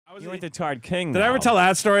You went to Tard King. Did I ever tell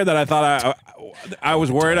that story that I thought I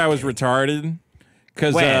was worried I was retarded?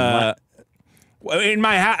 Because in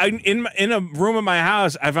my in a room in my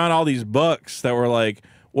house, I found all these books that were like,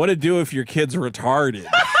 "What to do if your kid's retarded."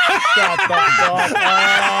 Shut the fuck up.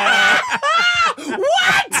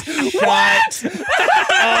 What?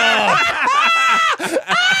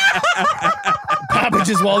 Papa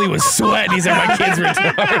just while he was sweating, he said, "My kid's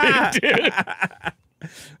retarded, dude."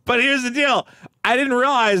 But here's the deal: I didn't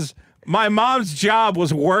realize my mom's job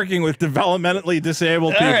was working with developmentally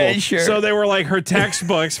disabled people. Right, sure. So they were like her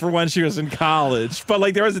textbooks for when she was in college. But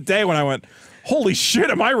like there was a day when I went, "Holy shit,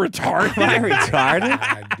 am I retarded?" Am I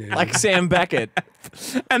retarded? Like Sam Beckett.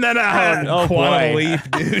 And then Quantum leap,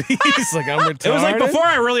 dude. He's like, I'm retarded. it was like before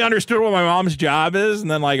I really understood what my mom's job is, and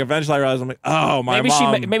then like eventually I realized I'm like, oh, my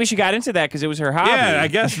mom. Maybe she got into that because it was her hobby. Yeah, I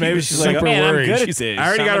guess maybe she's like, super man, worried. I'm good She at this. I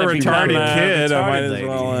already got a retarded kid. I might as lady.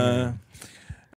 well.